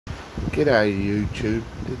G'day YouTube,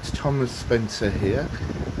 it's Thomas Spencer here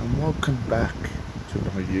and welcome back to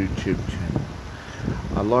my YouTube channel.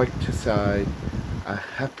 I'd like to say a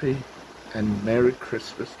happy and Merry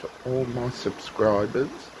Christmas to all my subscribers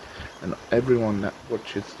and everyone that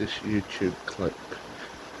watches this YouTube clip.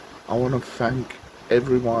 I want to thank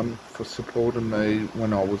everyone for supporting me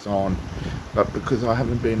when I was on, but because I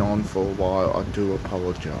haven't been on for a while I do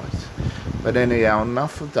apologise. But anyhow,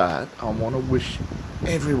 enough of that. I want to wish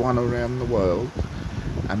everyone around the world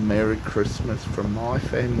a Merry Christmas from my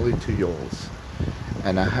family to yours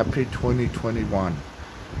and a happy 2021,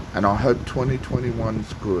 and I hope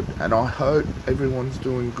 2021's good, and I hope everyone's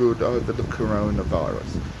doing good over the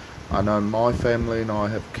coronavirus. I know my family and I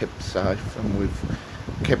have kept safe and we've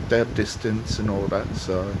kept our distance and all that,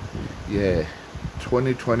 so yeah,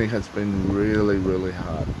 2020 has been really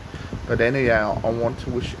hard. But anyhow, I want to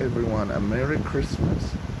wish everyone a Merry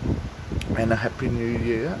Christmas and a Happy New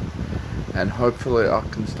Year, and hopefully I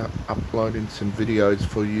can start uploading some videos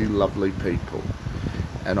for you lovely people.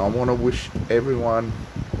 And I want to wish everyone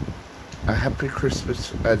a happy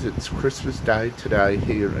Christmas, as it's Christmas Day today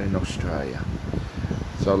here in Australia.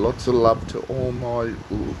 So lots of love to all my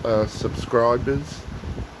subscribers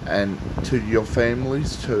and to your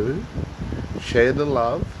families too. Share the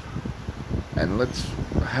love and let's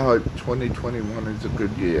hope 2021 is a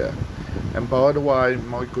good year. And by the way,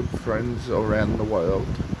 my good friends around the world,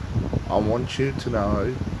 I want you to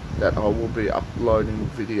know that I will be uploading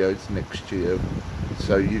videos next year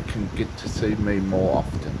so you can get to see me more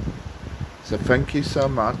often. So thank you so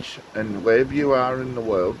much, and wherever you are in the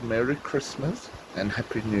world, Merry Christmas and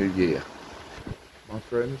Happy New Year. My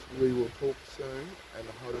friends, we will talk soon, and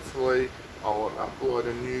hopefully I will upload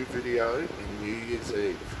a new video in New Year's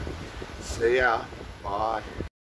Eve. See ya. Bye.